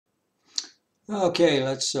Okay,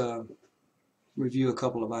 let's review a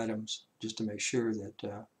couple of items just to make sure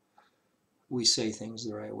that we say things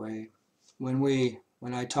the right way. When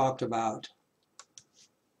I talked about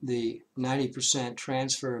the 90%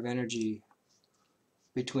 transfer of energy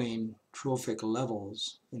between trophic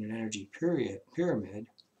levels in an energy pyramid,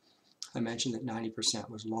 I mentioned that 90%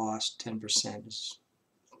 was lost, 10%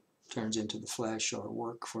 turns into the flesh or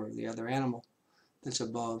work for the other animal that's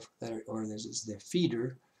above, or is the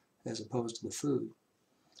feeder as opposed to the food.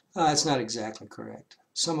 That's not exactly correct.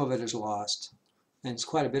 Some of it is lost, and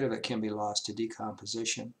quite a bit of it can be lost to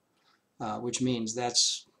decomposition, which means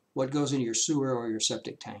that's what goes in your sewer or your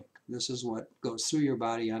septic tank. This is what goes through your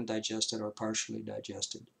body undigested or partially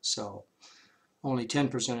digested. So only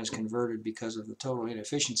 10% is converted because of the total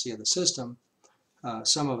inefficiency of the system.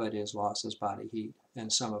 Some of it is lost as body heat,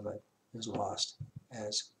 and some of it is lost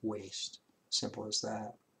as waste. Simple as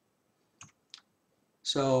that.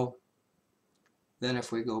 So then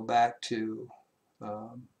if we go back to the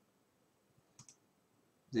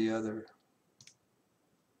other,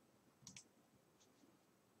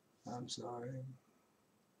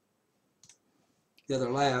 the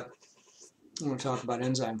other lab, I'm going to talk about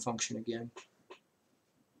enzyme function again.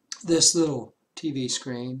 This little TV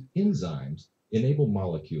screen. Enzymes enable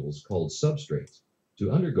molecules called substrates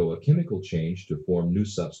to undergo a chemical change to form new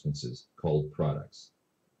substances called products.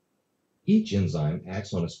 Each enzyme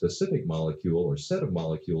acts on a specific molecule or set of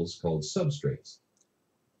molecules called substrates.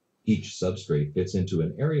 Each substrate fits into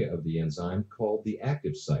an area of the enzyme called the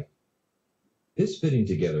active site. This fitting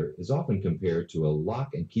together is often compared to a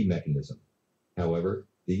lock and key mechanism. However,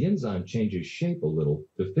 the enzyme changes shape a little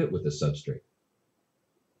to fit with the substrate.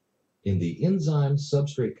 In the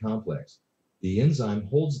enzyme-substrate complex, the enzyme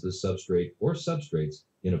holds the substrate or substrates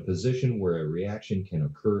in a position where a reaction can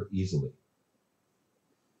occur easily.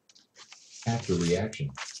 After reaction,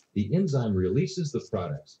 the enzyme releases the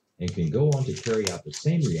products and can go on to carry out the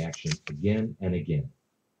same reaction again and again.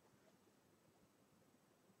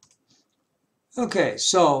 Okay,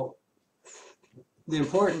 so the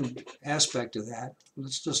important aspect of that,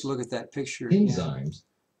 let's just look at that picture again. Enzymes.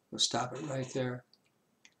 We'll stop it right there.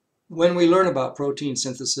 When we learn about protein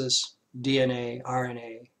synthesis, DNA,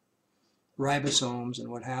 RNA, ribosomes, and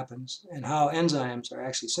what happens, and how enzymes are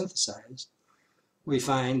actually synthesized, we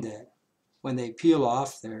find that when they peel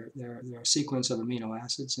off their sequence of amino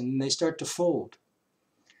acids, and they start to fold.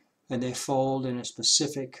 And they fold in a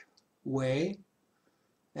specific way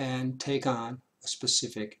and take on a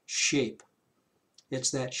specific shape. It's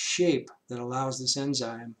that shape that allows this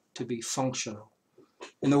enzyme to be functional.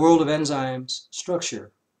 In the world of enzymes,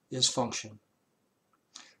 structure is function.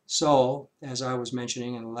 So, as I was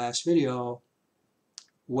mentioning in the last video,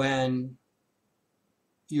 when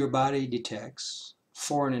your body detects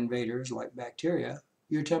foreign invaders like bacteria,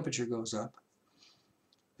 your temperature goes up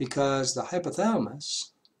because the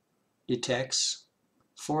hypothalamus detects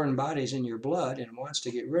foreign bodies in your blood and wants to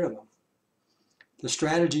get rid of them. The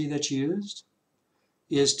strategy that's used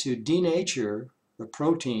is to denature the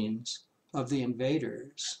proteins of the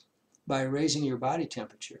invaders by raising your body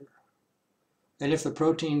temperature. And if the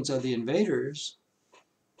proteins of the invaders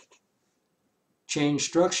change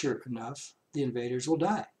structure enough, the invaders will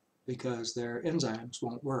die because their enzymes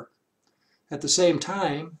won't work. At the same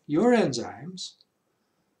time, your enzymes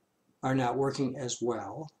are not working as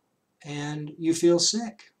well, and you feel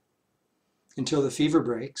sick until the fever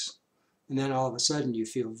breaks, and then all of a sudden you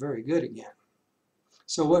feel very good again.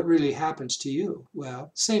 So what really happens to you?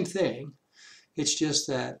 Well, same thing. It's just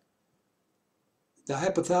that the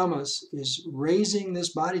hypothalamus is raising this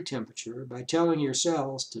body temperature by telling your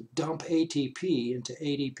cells to dump ATP into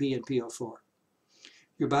ADP and PO4.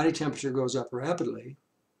 Your body temperature goes up rapidly,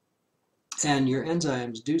 and your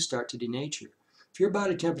enzymes do start to denature. If your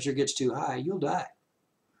body temperature gets too high, you'll die.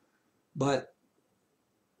 But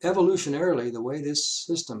evolutionarily, the way this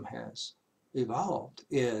system has evolved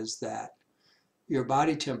is that your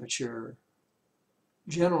body temperature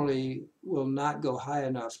generally will not go high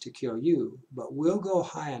enough to kill you, but will go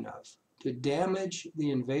high enough to damage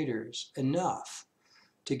the invaders enough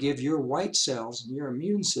to give your white cells and your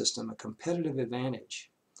immune system a competitive advantage.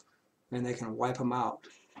 And they can wipe them out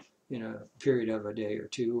in a period of a day or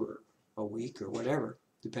two or a week or whatever,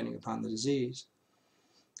 depending upon the disease.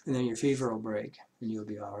 And then your fever will break and you'll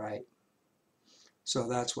be all right. So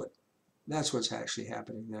that's what's actually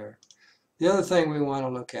happening there. The other thing we want to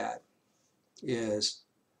look at is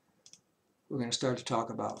we're going to start to talk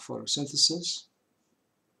about photosynthesis.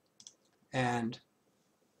 And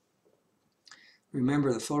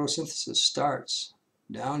remember, the photosynthesis starts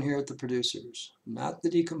down here at the producers, not the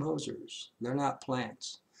decomposers. They're not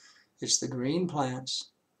plants. It's the green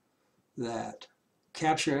plants that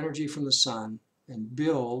capture energy from the sun and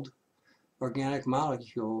build organic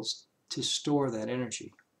molecules to store that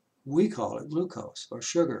energy. We call it glucose or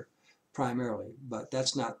sugar primarily, but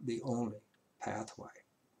that's not the only pathway.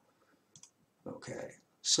 Okay,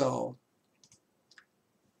 so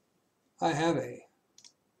I have a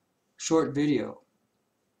short video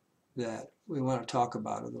that we want to talk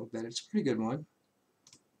about a little bit. It's a pretty good one.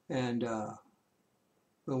 And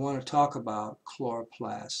we want to talk about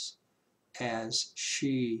chloroplasts as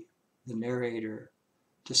she, the narrator,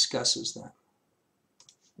 discusses them.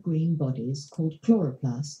 Green bodies called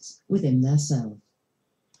chloroplasts within their cell.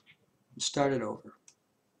 Start it over.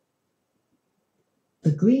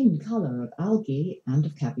 The green colour of algae and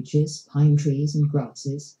of cabbages, pine trees and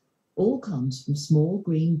grasses all comes from small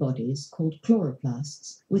green bodies called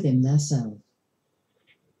chloroplasts within their cells.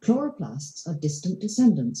 Chloroplasts are distant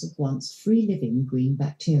descendants of once free-living green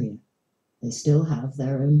bacteria. They still have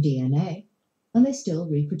their own DNA, and they still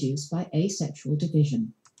reproduce by asexual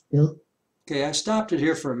division. Okay, I stopped it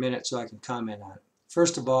here for a minute so I can comment on it.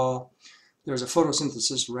 First of all, there's a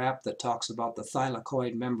photosynthesis wrap that talks about the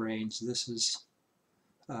thylakoid membranes. This is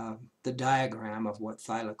the diagram of what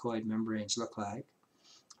thylakoid membranes look like.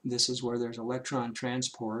 This is where there's electron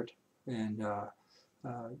transport and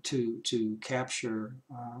to capture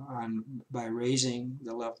by raising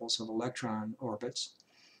the levels of electron orbits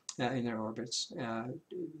in their orbits,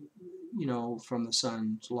 you know, from the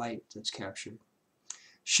sun's light that's captured.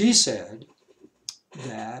 She said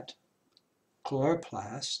that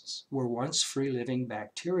chloroplasts were once free-living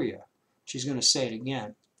bacteria. She's going to say it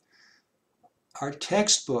again. Our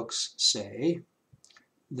textbooks say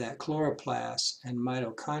that chloroplasts and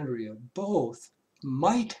mitochondria both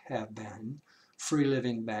might have been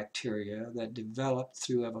free-living bacteria that developed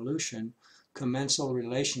through evolution commensal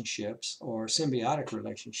relationships or symbiotic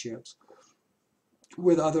relationships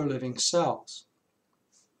with other living cells,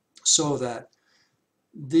 so that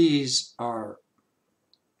these are,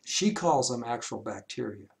 she calls them actual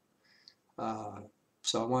bacteria.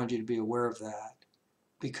 So I wanted you to be aware of that,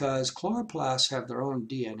 because chloroplasts have their own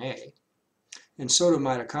DNA, and so do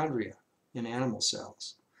mitochondria in animal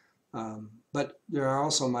cells. But there are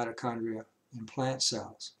also mitochondria in plant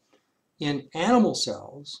cells. In animal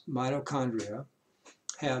cells, mitochondria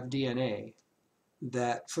have DNA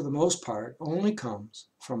that, for the most part, only comes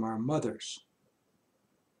from our mothers.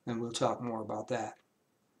 And we'll talk more about that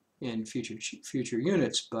in future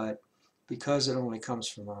units, but because it only comes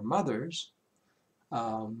from our mothers,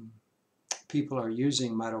 people are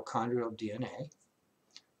using mitochondrial DNA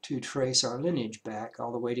to trace our lineage back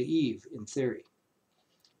all the way to Eve, in theory.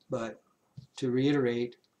 But to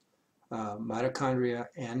reiterate, mitochondria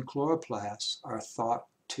and chloroplasts are thought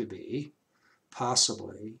to be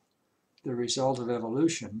possibly the result of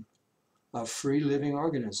evolution of free-living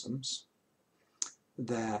organisms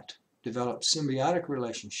that developed symbiotic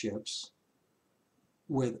relationships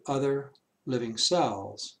with other living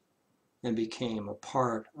cells and became a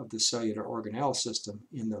part of the cellular organelle system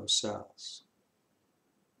in those cells.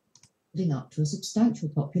 Building up to a substantial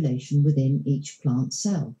population within each plant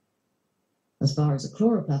cell. As far as a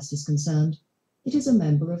chloroplast is concerned, it is a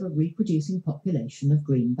member of a reproducing population of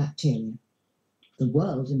green bacteria. The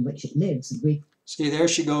world in which it lives and See, there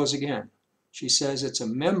she goes again. She says it's a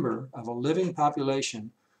member of a living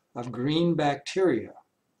population of green bacteria.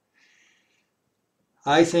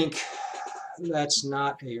 I think that's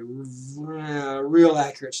not a real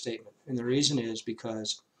accurate statement. And the reason is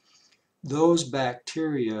because those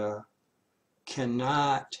bacteria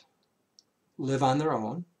cannot live on their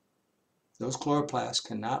own. Those chloroplasts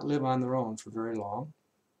cannot live on their own for very long.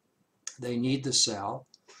 They need the cell,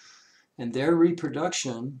 and their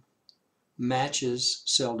reproduction matches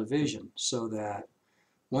cell division, so that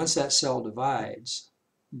once that cell divides,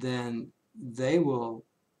 then they will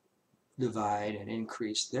divide and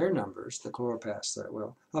increase their numbers, the chloroplasts that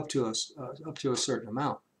will, up to a certain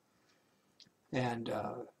amount. And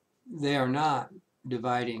they are not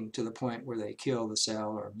dividing to the point where they kill the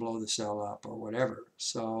cell or blow the cell up or whatever.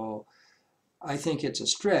 So I think it's a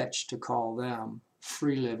stretch to call them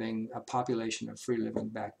free-living, a population of free-living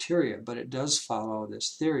bacteria, but it does follow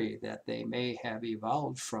this theory that they may have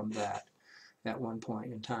evolved from that at one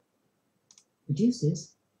point in time.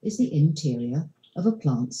 Produces is the interior of a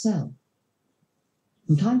plant cell.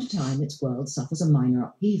 From time to time, its world suffers a minor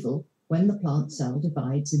upheaval when the plant cell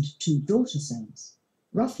divides into two daughter cells.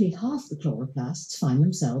 Roughly half the chloroplasts find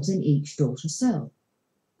themselves in each daughter cell,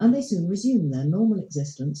 and they soon resume their normal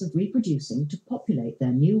existence of reproducing to populate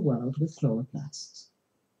their new world with chloroplasts.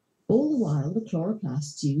 All the while, the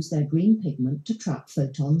chloroplasts use their green pigment to trap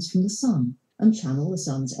photons from the sun and channel the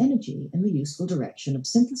sun's energy in the useful direction of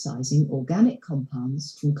synthesizing organic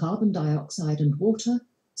compounds from carbon dioxide and water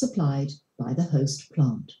supplied by the host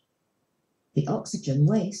plant. The oxygen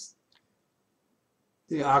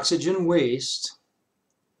waste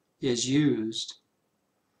is used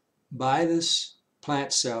by this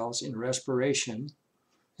plant cells in respiration,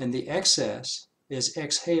 and the excess is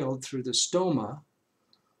exhaled through the stoma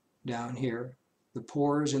down here, the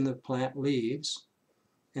pores in the plant leaves,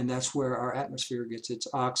 and that's where our atmosphere gets its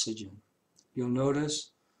oxygen. You'll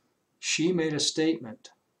notice she made a statement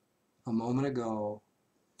a moment ago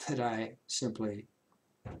that I simply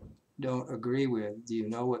don't agree with. Do you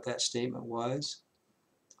know what that statement was?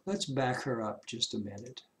 Let's back her up just a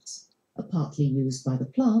minute. are partly used by the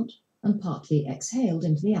plant and partly exhaled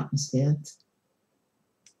into the atmosphere.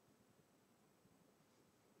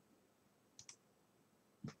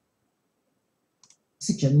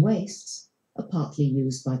 Oxygen wastes are partly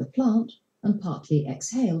used by the plant and partly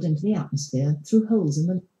exhaled into the atmosphere through holes in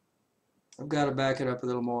the... I've got to back it up a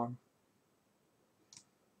little more.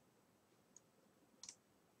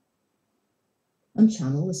 and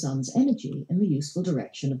channel the sun's energy in the useful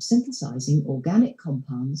direction of synthesizing organic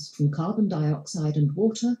compounds from carbon dioxide and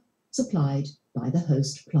water supplied by the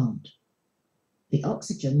host plant. The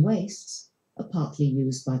oxygen wastes are partly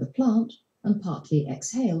used by the plant and partly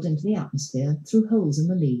exhaled into the atmosphere through holes in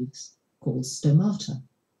the leaves, called stomata,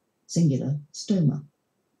 singular stoma.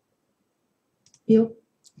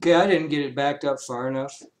 Okay, I didn't get it backed up far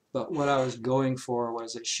enough, but what I was going for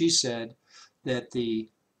was that she said that the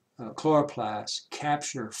chloroplasts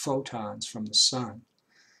capture photons from the sun.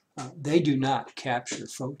 They do not capture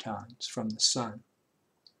photons from the sun.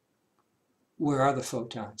 Where are the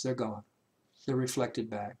photons? They're gone. They're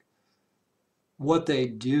reflected back. What they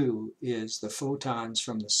do is the photons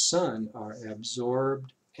from the sun are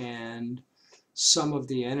absorbed, and some of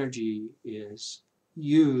the energy is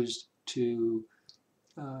used to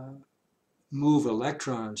move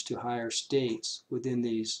electrons to higher states within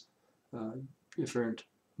these different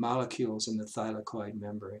molecules in the thylakoid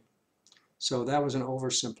membrane. So that was an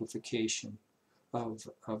oversimplification of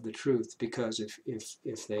the truth, because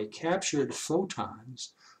if they captured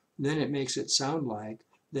photons, then it makes it sound like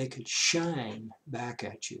they could shine back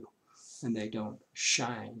at you, and they don't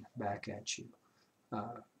shine back at you.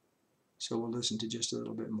 So we'll listen to just a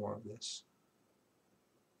little bit more of this.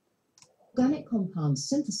 Organic compounds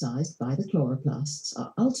synthesized by the chloroplasts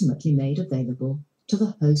are ultimately made available to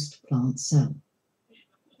the host plant cell.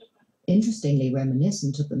 Interestingly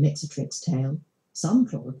reminiscent of the Mixotrix tale, some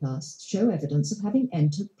chloroplasts show evidence of having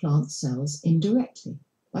entered plant cells indirectly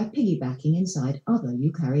by piggybacking inside other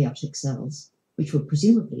eukaryotic cells, which would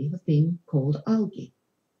presumably have been called algae.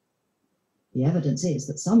 The evidence is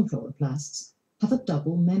that some chloroplasts have a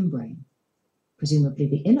double membrane. Presumably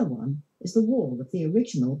the inner one is the wall of the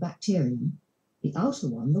original bacterium, the outer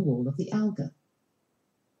one the wall of the alga.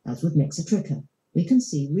 As with Mixotricha, we can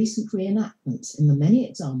see recent reenactments in the many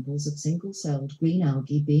examples of single-celled green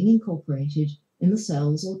algae being incorporated in the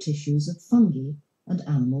cells or tissues of fungi and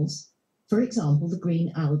animals, for example the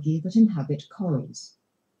green algae that inhabit corals.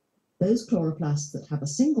 Those chloroplasts that have a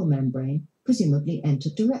single membrane presumably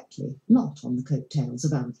entered directly, not on the coattails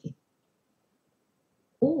of algae.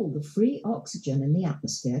 All the free oxygen in the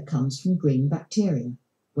atmosphere comes from green bacteria,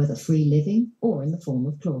 whether free living or in the form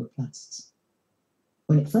of chloroplasts.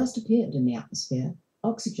 When it first appeared in the atmosphere,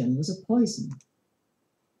 oxygen was a poison.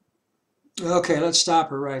 Okay, let's stop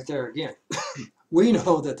her right there again. We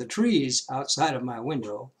know that the trees outside of my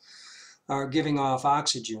window are giving off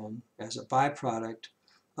oxygen as a byproduct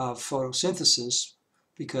of photosynthesis,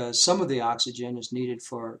 because some of the oxygen is needed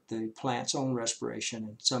for the plant's own respiration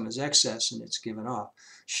and some is excess and it's given off.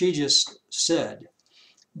 She just said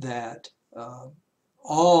that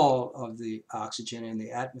all of the oxygen in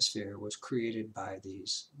the atmosphere was created by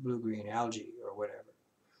these blue-green algae or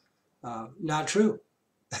whatever. Not true.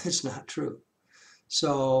 It's not true.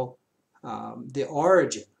 So the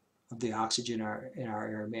origin of the oxygen in our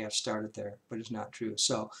air may have started there, but it's not true.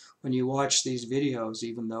 So when you watch these videos,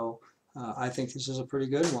 even though I think this is a pretty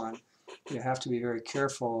good one, you have to be very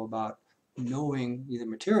careful about knowing the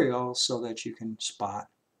material so that you can spot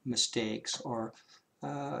mistakes or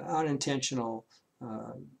unintentional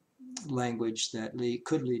language that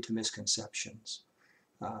could lead to misconceptions.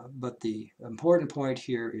 But the important point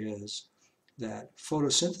here is that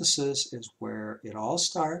photosynthesis is where it all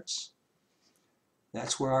starts.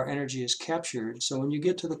 That's where our energy is captured. So when you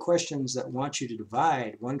get to the questions that want you to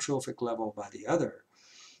divide one trophic level by the other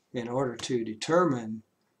in order to determine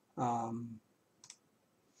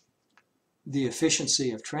the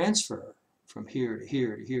efficiency of transfer from here to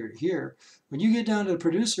here to here to here, when you get down to the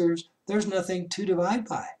producers, there's nothing to divide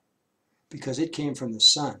by because it came from the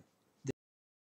sun.